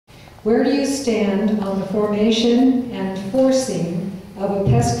Where do you stand on the formation and forcing of a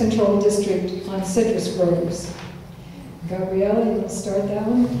pest control district on citrus growers? Gabrielle, you want to start that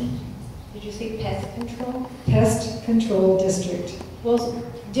one? Did you say pest control? Pest control district. Well,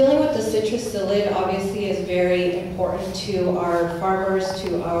 dealing with the citrus psyllid obviously is very important to our farmers,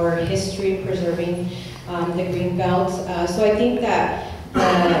 to our history preserving the green belt. So I think that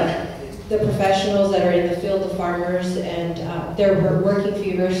the professionals that are in the field, the farmers, and they're working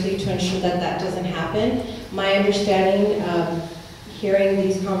feverishly to ensure that that doesn't happen. My understanding, hearing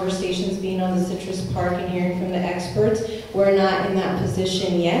these conversations, being on the citrus park and hearing from the experts, we're not in that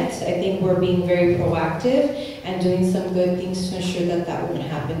position yet. I think we're being very proactive and doing some good things to ensure that that won't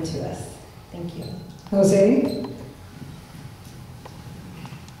happen to us. Thank you. Jose?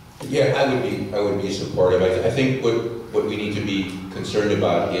 Yeah, I would be supportive. I think what we need to be concerned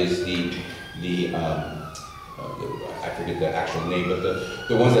about is I forget the actual name, but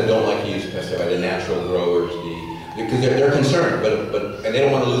the ones that don't like to use pesticide, the natural growers, because they're concerned, and they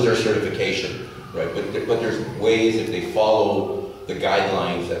don't want to lose their certification, right? But there's ways, if they follow the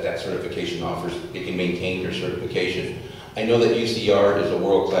guidelines that certification offers, they can maintain their certification. I know that UCR is a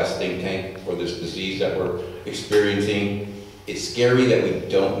world-class think tank for this disease that we're experiencing. It's scary that we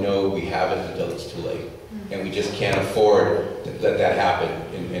don't know we have it until it's too late, and we just can't afford to let that happen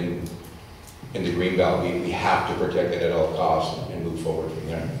in the Greenbelt. We have to protect it at all costs and move forward from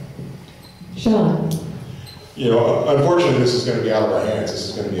there. Sean? You know, unfortunately, this is going to be out of our hands. This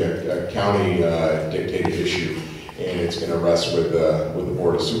is going to be a county dictated issue, and it's going to rest with the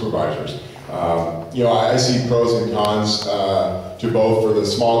Board of Supervisors. You know, I see pros and cons to both. For the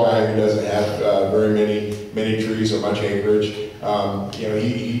small guy who doesn't have very many trees or much acreage, you know,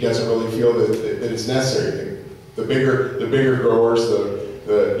 he doesn't really feel that it's necessary. The bigger growers,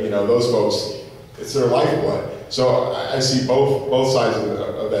 you know, those folks, it's their lifeblood. So I see both sides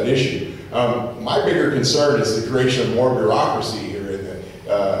of that issue. My bigger concern is the creation of more bureaucracy here in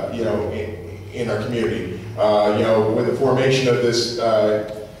the, you know, in our community. You know, with the formation of this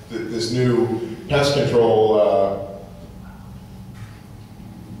this new pest control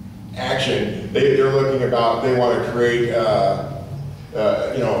action, they're looking about. They want to create, you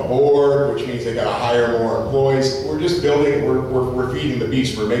know, a board, which means they got to hire more employees. We're just building. We're feeding the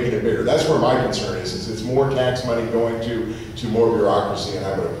beast. We're making it bigger. That's where my concern is it's more tax money going to more bureaucracy, and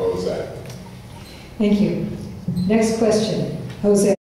I would oppose that. Thank you. Next question, Jose.